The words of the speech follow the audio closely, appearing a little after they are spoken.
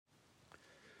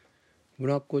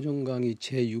문학고정 강의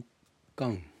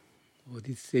제6강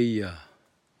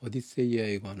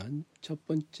오디세이아에 관한 첫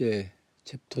번째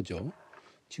챕터죠.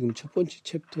 지금 첫 번째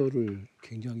챕터를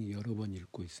굉장히 여러 번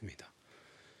읽고 있습니다.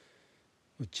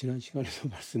 지난 시간에도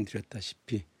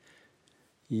말씀드렸다시피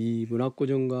이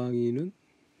문학고정 강의는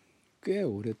꽤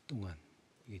오랫동안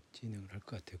진행을 할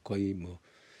것 같아요. 거의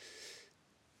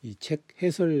이 책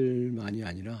해설만이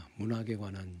아니라 문학에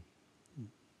관한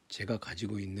제가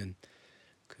가지고 있는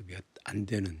그 몇 안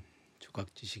되는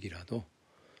조각 지식이라도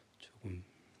조금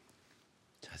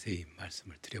자세히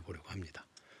말씀을 드려보려고 합니다.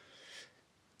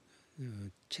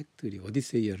 책들이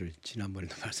오디세이아를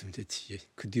지난번에도 말씀드렸듯이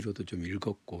그 뒤로도 좀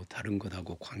읽었고 다른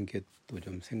것하고 관계도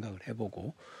좀 생각을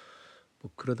해보고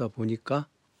그러다 보니까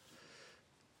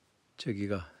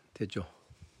저기가 되죠.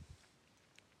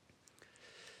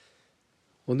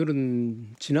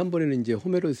 오늘은 지난번에는 이제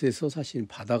호메로스의 서사시인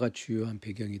바다가 주요한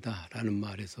배경이다라는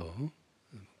말에서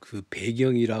그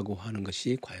배경이라고 하는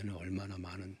것이 과연 얼마나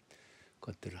많은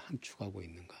것들을 함축하고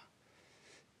있는가.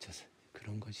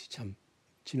 그런 것이 참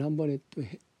지난번에 또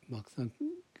막상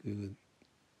그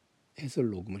해설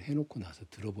녹음을 해놓고 나서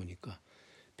들어보니까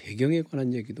배경에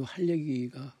관한 얘기도 할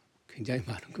얘기가 굉장히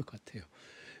많은 것 같아요.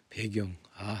 배경,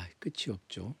 끝이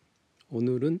없죠.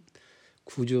 오늘은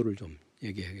구조를 좀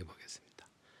얘기해 보겠습니다.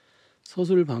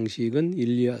 서술 방식은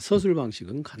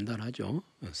간단하죠.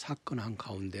 사건 한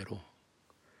가운데로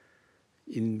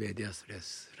인 메디아스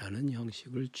레스라는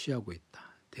형식을 취하고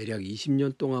있다. 대략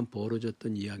 20년 동안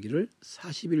벌어졌던 이야기를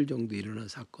 40일 정도 일어난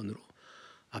사건으로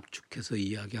압축해서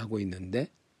이야기하고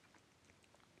있는데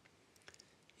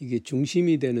이게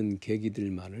중심이 되는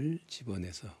계기들만을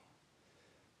집어내서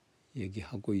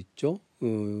얘기하고 있죠.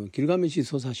 길가메시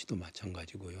서사시도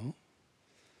마찬가지고요.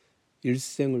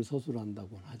 일생을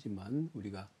서술한다고는 하지만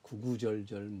우리가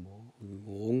구구절절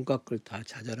온갖 걸 다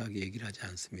자잘하게 얘기를 하지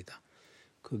않습니다.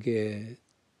 그게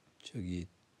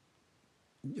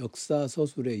역사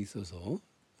서술에 있어서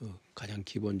가장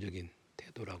기본적인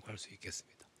태도라고 할 수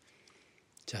있겠습니다.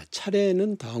 자,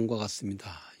 차례는 다음과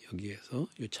같습니다. 여기에서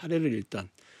이 차례를 일단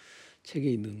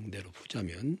책에 있는 대로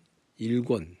보자면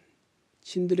 1권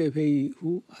신들의 회의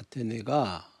후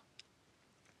아테네가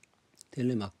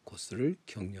텔레마코스를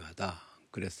격려하다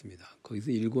그랬습니다.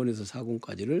 거기서 1권에서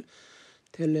 4권까지를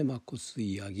텔레마코스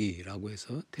이야기라고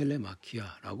해서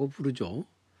텔레마키아라고 부르죠.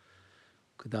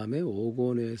 그 다음에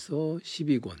 5권에서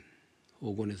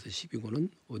 12권은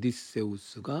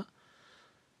오디세우스가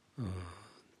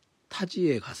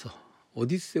타지에 가서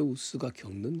오디세우스가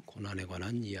겪는 고난에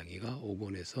관한 이야기가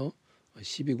 5권에서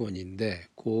 12권인데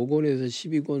그 5권에서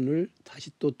 12권을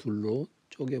다시 또 둘로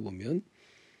쪼개보면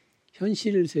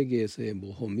현실 세계에서의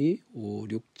모험이 5,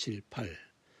 6, 7,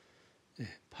 8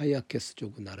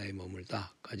 파이아케스족의 나라에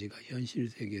머물다까지가 현실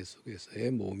세계 속에서의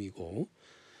모험이고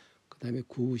그 다음에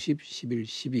 9, 10, 11,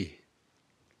 12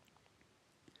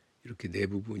 이렇게 네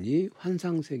부분이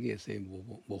환상 세계에서의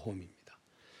모험입니다.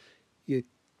 이게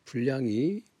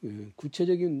분량이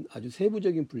구체적인 아주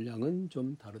세부적인 분량은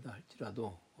좀 다르다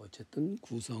할지라도 어쨌든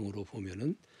구성으로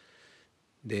보면은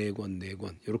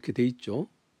 4권 이렇게 돼 있죠.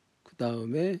 그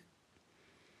다음에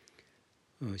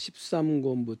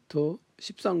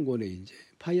 13권에 이제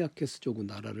파이아케스족의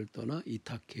나라를 떠나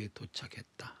이타케에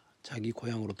도착했다. 자기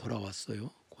고향으로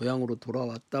돌아왔어요. 고향으로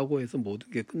돌아왔다고 해서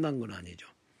모든 게 끝난 건 아니죠.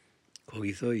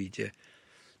 거기서 이제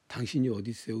당신이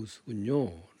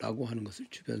오디세우스군요 라고 하는 것을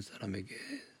주변 사람에게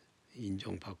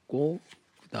인정받고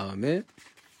그 다음에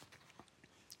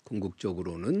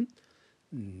궁극적으로는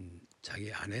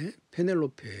자기 아내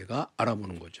페넬로페가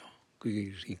알아보는 거죠.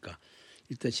 그러니까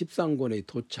일단 13권에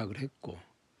도착을 했고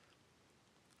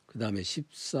그 다음에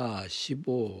 14,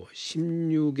 15,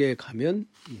 16에 가면은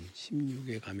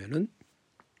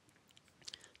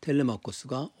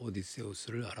텔레마코스가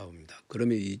오디세우스를 알아봅니다.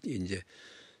 그러면 이제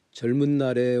젊은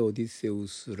날의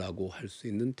오디세우스라고 할 수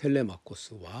있는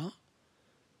텔레마코스와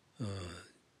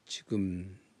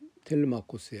지금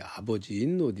텔레마코스의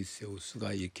아버지인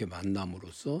오디세우스가 이렇게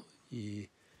만남으로써 이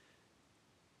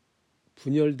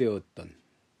분열되었던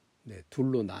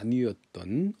둘로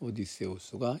나뉘었던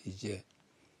오디세우스가 이제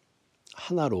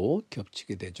하나로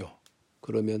겹치게 되죠.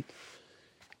 그러면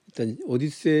일단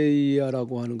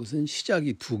오디세이아라고 하는 것은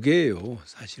시작이 두 개예요.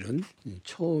 사실은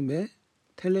처음에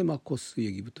텔레마코스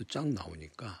얘기부터 쫙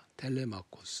나오니까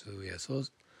텔레마코스에서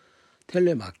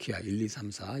텔레마키아 1, 2,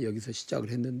 3, 4 여기서 시작을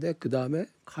했는데 그 다음에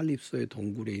칼립소의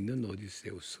동굴에 있는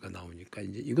오디세우스가 나오니까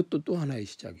이제 이것도 또 하나의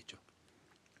시작이죠.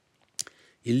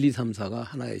 1, 2, 3, 4가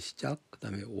하나의 시작, 그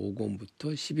다음에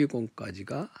 5권부터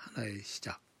 12권까지가 하나의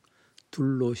시작,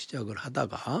 둘로 시작을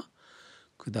하다가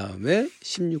그 다음에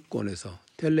 16권에서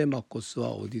텔레마코스와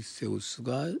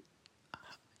오디세우스가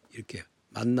이렇게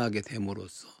만나게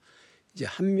됨으로써 이제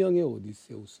한 명의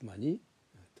오디세우스만이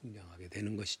등장하게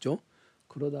되는 것이죠.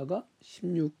 그러다가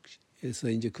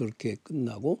 16에서 이제 그렇게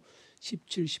끝나고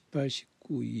 17, 18,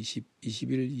 19, 20,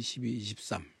 21, 22,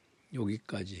 23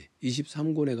 여기까지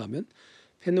 23권에 가면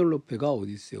페넬로페가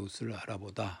오디세우스를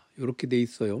알아보다 이렇게 돼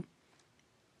있어요.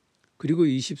 그리고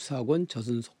 24권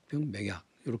젖은 속병 맹약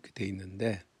이렇게 돼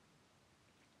있는데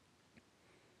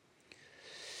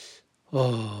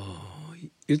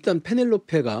일단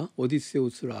페넬로페가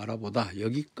오디세우스를 알아보다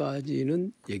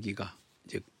여기까지는 얘기가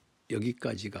이제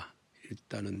여기까지가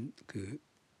일단은 그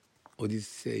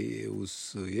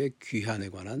오디세우스의 귀환에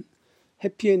관한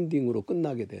해피엔딩으로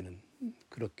끝나게 되는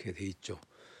그렇게 돼 있죠.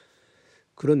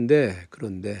 그런데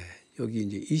여기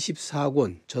이제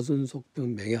 24권 젖은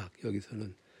속병 맹약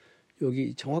여기서는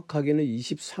여기 정확하게는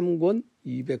 23권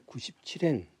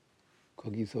 297행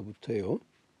거기서부터요.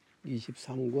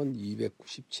 23권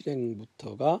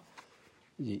 297행부터가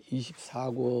이제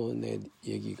 24권의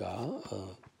얘기가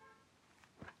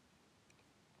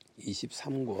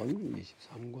 23권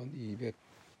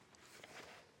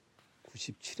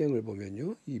 297행을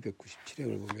보면요.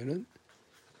 297행을 보면은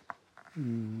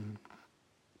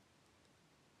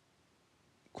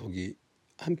거기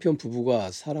한편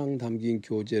부부가 사랑 담긴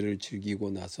교제를 즐기고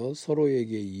나서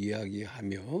서로에게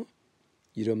이야기하며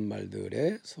이런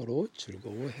말들에 서로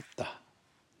즐거워했다.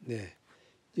 네,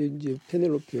 이제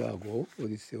페넬로페하고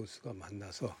오디세우스가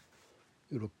만나서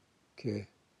이렇게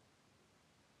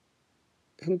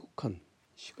행복한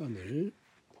시간을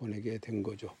보내게 된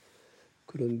거죠.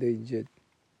 그런데 이제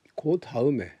그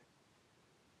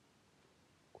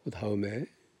다음에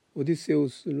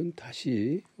오디세우스는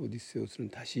다시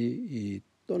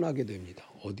떠나게 됩니다.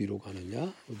 어디로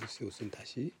가느냐? 오디세우스는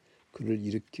다시 그를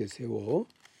일으켜 세워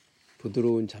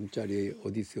부드러운 잠자리에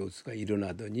오디세우스가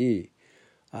일어나더니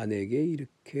아내에게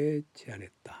이렇게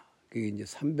제안했다. 그게 이제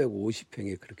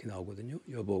 350행에 그렇게 나오거든요.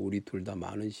 여보, 우리 둘 다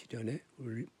많은 시련에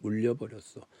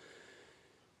물려버렸어.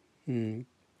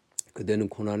 그대는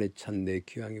고난에 찬 내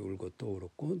귀향이 울고 또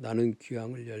울었고 나는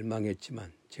귀향을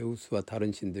열망했지만 제우스와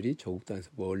다른 신들이 저국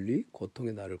땅에서 멀리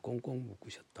고통의 나를 꽁꽁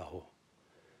묶으셨다오.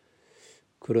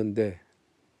 그런데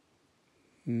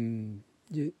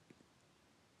이제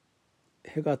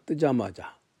해가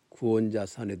뜨자마자 구원자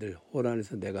사내들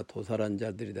호란에서 내가 도살한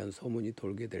자들에 대한 소문이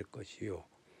돌게 될 것이요.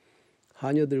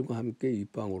 하녀들과 함께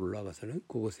윗방으로 올라가서는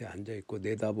그곳에 앉아있고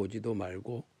내다보지도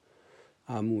말고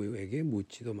아무에게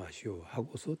묻지도 마시오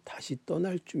하고서 다시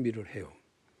떠날 준비를 해요.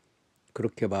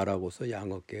 그렇게 말하고서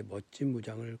양어깨에 멋진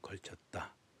무장을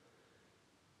걸쳤다.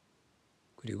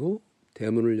 그리고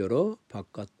대문을 열어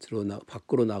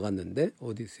밖으로 나갔는데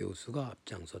오디세우스가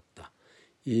앞장섰다.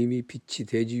 이미 빛이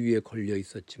대지 위에 걸려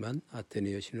있었지만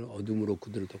아테네 여신은 어둠으로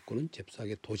그들을 덮고는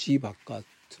잽싸게 도시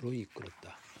바깥으로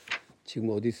이끌었다. 지금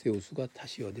오디세우스가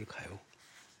다시 어딜 가요?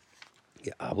 이게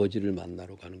아버지를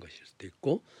만나러 가는 것일 수도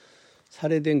있고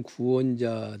살해된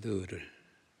구원자들을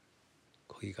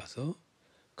거기 가서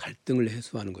갈등을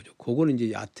해소하는 거죠. 그거는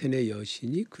이제 아테네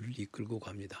여신이 그를 이끌고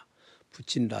갑니다.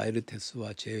 부친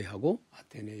라에르테스와 제외하고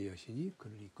아테네 여신이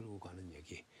그를 이끌고 가는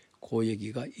얘기. 그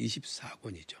얘기가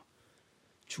 24권이죠.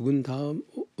 죽은 다음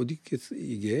어디 있겠어?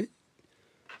 이게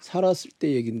살았을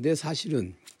때 얘기인데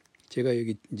사실은 제가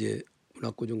여기 이제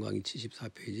문학고전 강의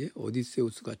 74페이지에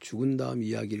오디세우스가 죽은 다음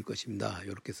이야기일 것입니다.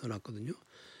 이렇게 써놨거든요.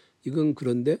 이건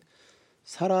그런데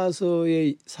살아서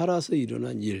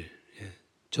일어난 일,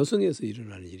 저승에서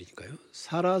일어나는 일이니까요.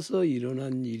 살아서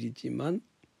일어난 일이지만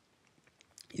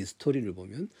이 스토리를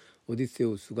보면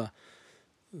오디세우스가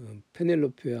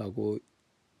페넬로페하고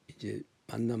이제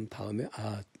만남 다음에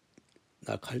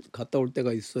나 갔다 올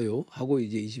때가 있어요 하고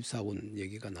이제 24권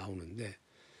얘기가 나오는데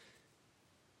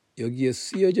여기에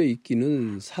쓰여져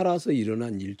있기는 살아서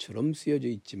일어난 일처럼 쓰여져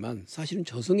있지만 사실은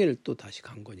저승에 또 다시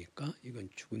간 거니까 이건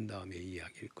죽은 다음의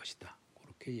이야기일 것이다.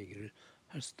 그렇게 얘기를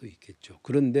할 수도 있겠죠.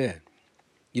 그런데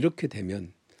이렇게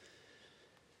되면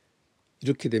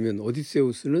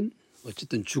오디세우스는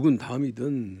어쨌든 죽은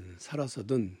다음이든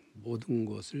살아서든 모든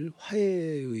것을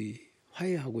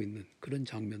화해하고 있는 그런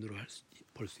장면으로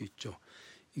볼 수 있죠.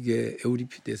 이게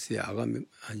에우리피데스의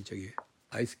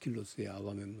아이스킬로스의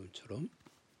아가멤논처럼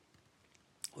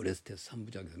오레스테스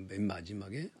 3부작에서 맨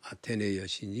마지막에 아테네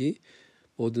여신이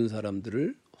모든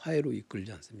사람들을 화해로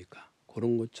이끌지 않습니까?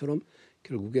 그런 것처럼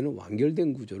결국에는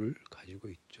완결된 구조를 가지고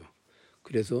있죠.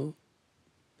 그래서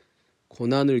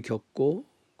고난을 겪고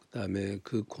그다음에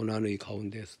그 고난의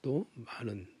가운데에서도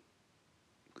많은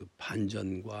그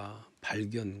반전과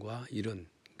발견과 이런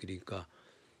그러니까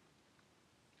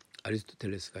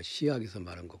아리스토텔레스가 시학에서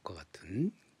말한 것과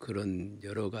같은 그런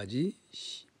여러 가지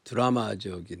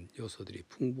드라마적인 요소들이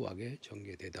풍부하게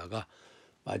전개되다가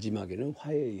마지막에는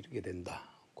화해에 이르게 된다.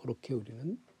 그렇게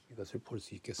우리는 이것을 볼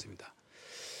수 있겠습니다.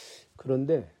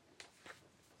 그런데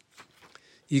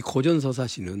이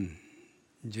고전서사시는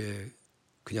이제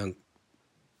그냥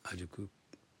아주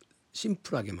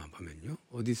심플하게만 보면요,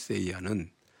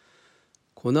 오디세이아는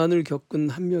고난을 겪은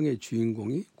한 명의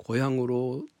주인공이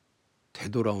고향으로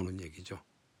되돌아오는 얘기죠.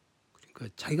 그러니까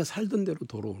자기가 살던 대로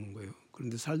돌아오는 거예요.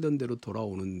 그런데 살던 대로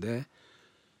돌아오는데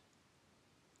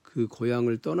그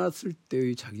고향을 떠났을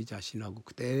때의 자기 자신하고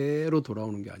그대로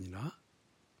돌아오는 게 아니라,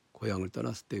 고향을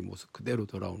떠났을 때의 모습 그대로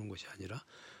돌아오는 것이 아니라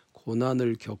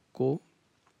고난을 겪고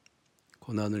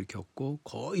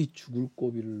거의 죽을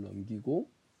고비를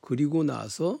넘기고, 그리고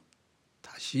나서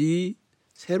다시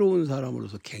새로운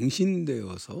사람으로서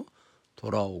갱신되어서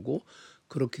돌아오고,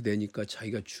 그렇게 되니까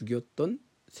자기가 죽였던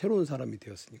새로운 사람이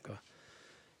되었으니까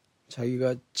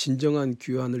자기가 진정한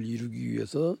귀환을 이루기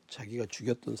위해서 자기가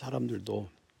죽였던 사람들도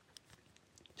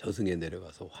저승에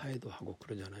내려가서 화해도 하고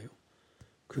그러잖아요.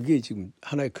 그게 지금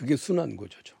하나의, 그게 순환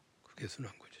구조죠. 그게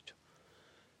순환 구조죠.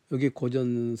 여기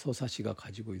고전서사시가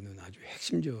가지고 있는 아주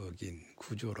핵심적인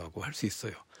구조라고 할 수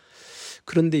있어요.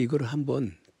 그런데 이걸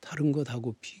한번 다른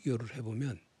것하고 비교를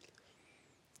해보면,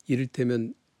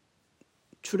 이를테면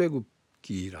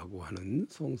출애굽기라고 하는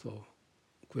성서,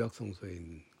 구약 성서에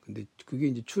있는, 근데 그게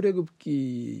이제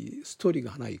출애굽기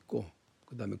스토리가 하나 있고,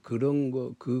 그다음에 그런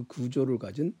거, 그 구조를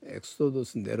가진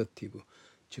엑소더스 내러티브,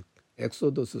 즉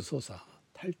엑소더스 소사,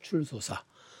 탈출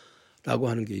소사라고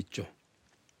하는 게 있죠.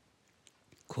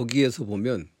 거기에서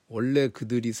보면 원래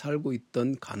그들이 살고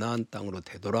있던 가나안 땅으로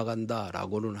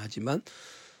되돌아간다라고는 하지만,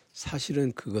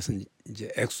 사실은 그것은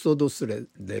이제 엑소더스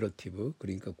내러티브,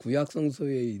 그러니까 구약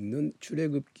성서에 있는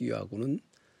출애굽기하고는,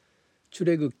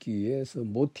 출애굽기에서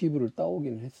모티브를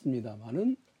따오기는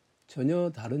했습니다만은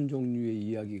전혀 다른 종류의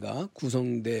이야기가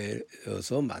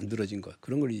구성되어서 만들어진 것,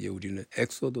 그런 걸 이제 우리는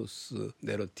엑소더스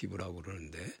내러티브라고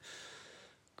그러는데,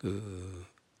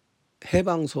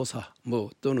 해방 서사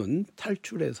또는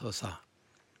탈출의 서사,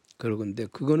 그러는데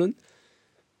그거는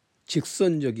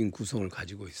직선적인 구성을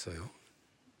가지고 있어요.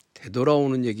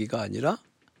 되돌아오는 얘기가 아니라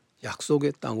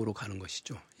약속의 땅으로 가는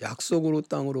것이죠. 약속으로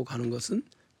땅으로 가는 것은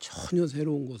전혀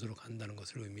새로운 곳으로 간다는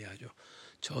것을 의미하죠.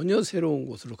 전혀 새로운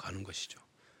곳으로 가는 것이죠.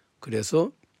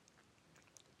 그래서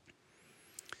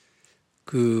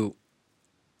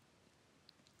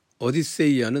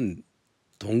오디세이아는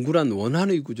동그란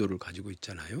원한의 구조를 가지고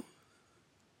있잖아요.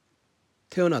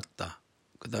 태어났다.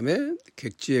 그 다음에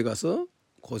객지에 가서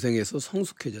고생해서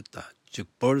성숙해졌다. 즉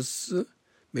birth,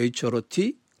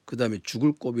 maturity, 그 다음에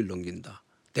죽을 고비를 넘긴다.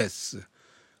 death.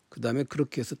 그 다음에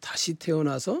그렇게 해서 다시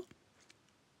태어나서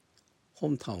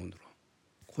홈타운으로,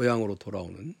 고향으로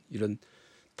돌아오는, 이런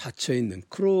닫혀있는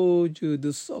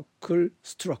closed circle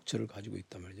structure를 가지고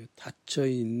있단 말이죠.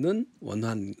 닫혀있는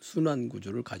원한, 순환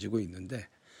구조를 가지고 있는데,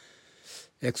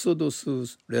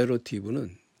 엑소더스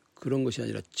레러티브는 그런 것이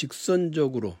아니라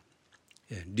직선적으로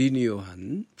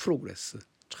리니어한 프로그레스,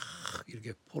 쫙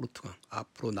이렇게 포르투강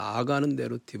앞으로 나아가는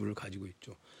내러티브를 가지고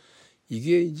있죠.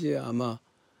 이게 이제 아마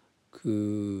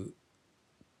그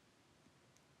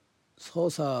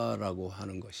서사라고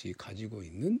하는 것이 가지고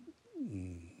있는,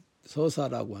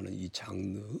 서사라고 하는 이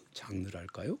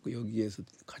장르랄까요? 여기에서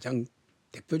가장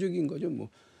대표적인 거죠.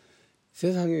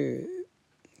 세상에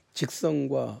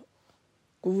직선과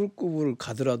꾸불꾸불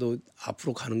가더라도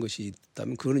앞으로 가는 것이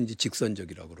있다면 그거는 이제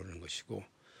직선적이라고 그러는 것이고,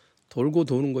 돌고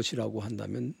도는 것이라고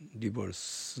한다면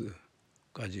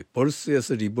리버스까지,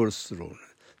 벌스에서 리버스로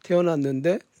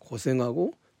태어났는데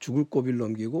고생하고 죽을 고비를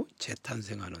넘기고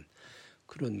재탄생하는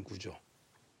그런 구조.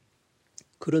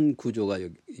 그런 구조가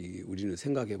여기 우리는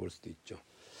생각해 볼 수도 있죠.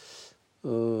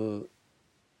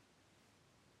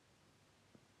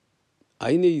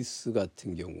 아이네이스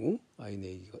같은 경우,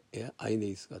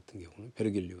 아이네이스 같은 경우는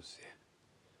베르길리우스에,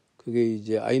 그게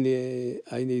이제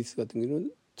아이네이스 같은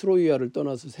경우는 트로이아를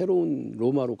떠나서 새로운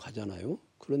로마로 가잖아요.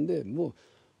 그런데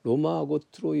로마하고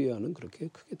트로이아는 그렇게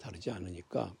크게 다르지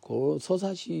않으니까, 그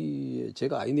서사시에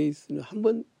제가 아이네이스는 한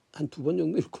두 번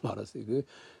정도 읽고 말았어요. 그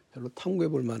별로 탐구해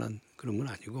볼 만한 그런 건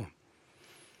아니고,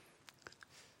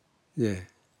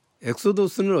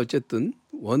 엑소더스는 어쨌든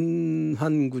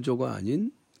원한 구조가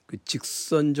아닌 그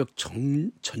직선적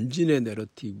전진의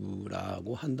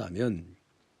내러티브라고 한다면,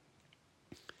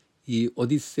 이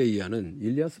오디세이아는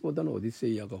일리아스보다는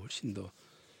오디세이아가 훨씬 더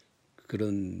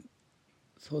그런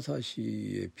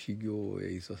서사시의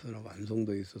비교에 있어서나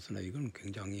완성도에 있어서나 이건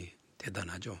굉장히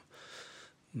대단하죠.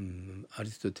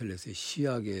 아리스토텔레스의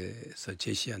시학에서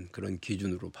제시한 그런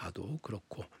기준으로 봐도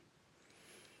그렇고,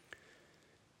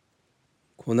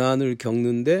 고난을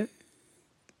겪는데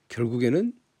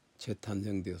결국에는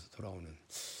재탄생되어서 돌아오는,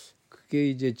 그게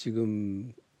이제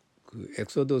지금 그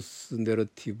엑소더스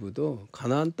내러티브도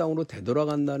가나안 땅으로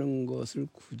되돌아간다는 것을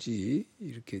굳이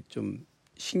이렇게 좀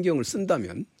신경을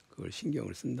쓴다면,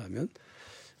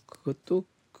 그것도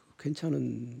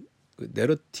괜찮은 그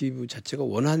내러티브 자체가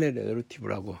원한의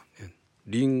내러티브라고,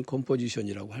 링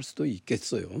컴포지션이라고 할 수도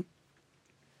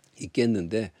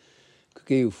있겠는데,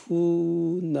 그게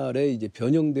훗날에 이제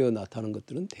변형되어 나타나는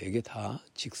것들은 대개 다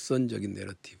직선적인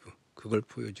내러티브, 그걸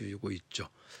보여주고 있죠.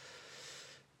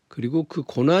 그리고 그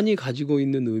고난이 가지고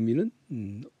있는 의미는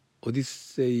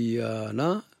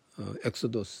오디세이아나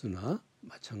엑소더스나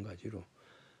마찬가지로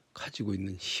가지고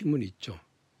있는 힘은 있죠.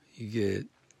 이게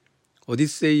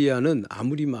오디세이아는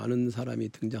아무리 많은 사람이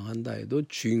등장한다 해도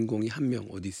주인공이 한 명,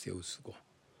 오디세우스고,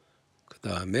 그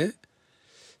다음에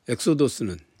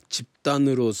엑소더스는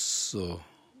집단으로서의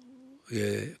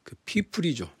그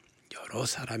피플이죠. 여러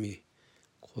사람이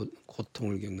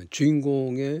고통을 겪는,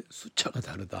 주인공의 숫자가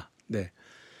다르다. 네.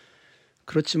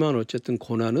 그렇지만 어쨌든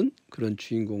고난은 그런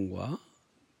주인공과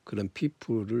그런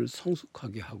피플을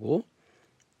성숙하게 하고,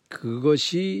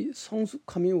 그것이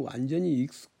성숙함이 완전히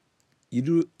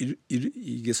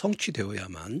이게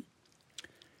성취되어야만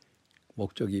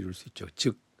목적이 이룰 수 있죠.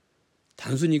 즉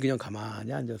단순히 그냥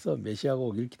가만히 앉아서 메시아가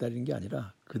오길 기다리는 게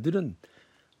아니라, 그들은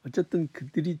어쨌든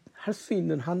그들이 할 수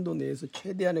있는 한도 내에서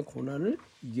최대한의 고난을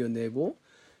이겨내고,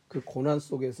 그 고난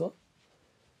속에서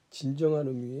진정한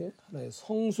의미의 하나의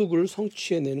성숙을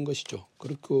성취해내는 것이죠.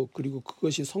 그리고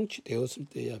그것이 성취되었을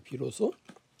때야 비로소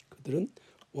그들은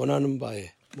원하는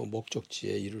바에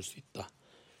목적지에 이룰 수 있다.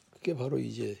 그게 바로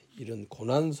이제 이런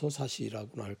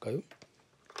고난소사시라고나 할까요?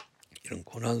 이런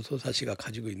고난소사시가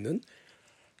가지고 있는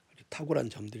탁월한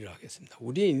점들이라 하겠습니다.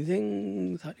 우리의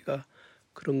인생살이가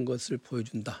그런 것을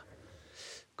보여준다.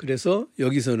 그래서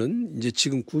여기서는 이제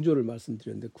지금 구조를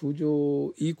말씀드렸는데,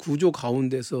 이 구조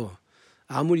가운데서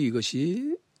아무리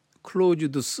이것이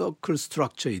클로즈드 서클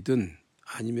스트럭처이든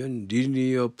아니면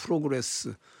리니어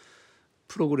프로그레스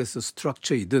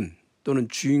스트럭처이든, 또는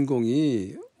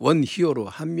주인공이 원 히어로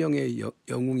한 명의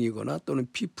영웅이거나 또는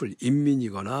피플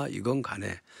인민이거나 이건 간에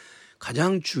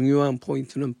가장 중요한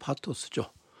포인트는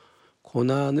파토스죠.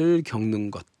 고난을 겪는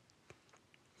것.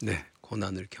 네,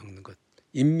 고난을 겪는 것.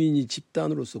 인민이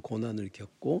집단으로서 고난을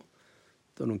겪고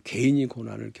또는 개인이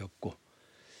고난을 겪고,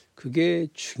 그게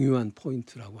중요한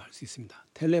포인트라고 할 수 있습니다.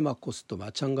 텔레마코스도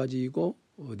마찬가지이고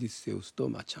오디세우스도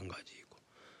마찬가지이고,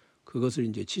 그것을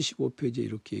이제 75페이지에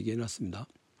이렇게 얘기해 놨습니다.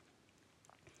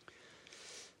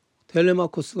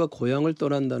 텔레마코스가 고향을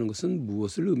떠난다는 것은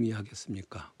무엇을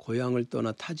의미하겠습니까? 고향을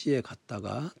떠나 타지에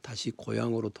갔다가 다시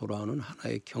고향으로 돌아오는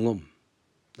하나의 경험,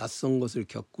 낯선 것을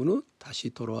겪은 후 다시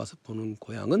돌아와서 보는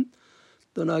고향은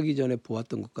떠나기 전에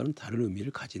보았던 것과는 다른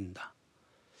의미를 가진다.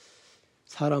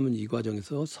 사람은 이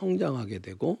과정에서 성장하게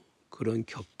되고 그런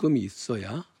겪음이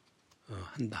있어야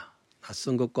한다.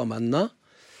 낯선 것과 만나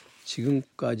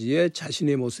지금까지의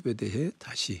자신의 모습에 대해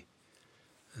다시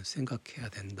생각해야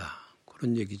된다.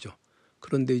 그런 얘기죠.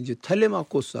 그런데 이제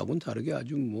텔레마코스하고는 다르게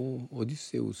아주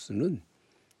오디세우스는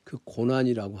그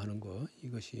고난이라고 하는 거,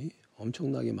 이것이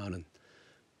엄청나게 많은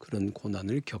그런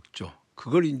고난을 겪죠.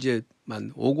 그걸 이제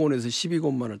 5권에서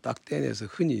 12권만을 딱 떼내서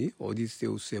흔히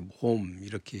오디세우스의 모험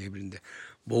이렇게 해버리는데,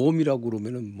 모험이라고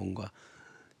그러면은 뭔가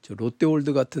저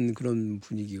롯데월드 같은 그런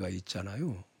분위기가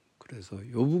있잖아요. 그래서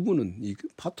이 부분은 이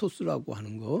파토스라고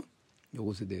하는 거,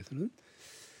 이것에 대해서는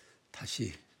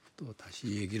다시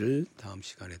얘기를 다음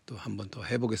시간에 또 한 번 더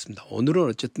해보겠습니다. 오늘은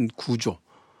어쨌든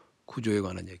구조에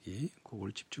관한 얘기,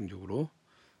 그걸 집중적으로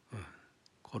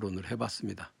거론을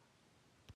해봤습니다.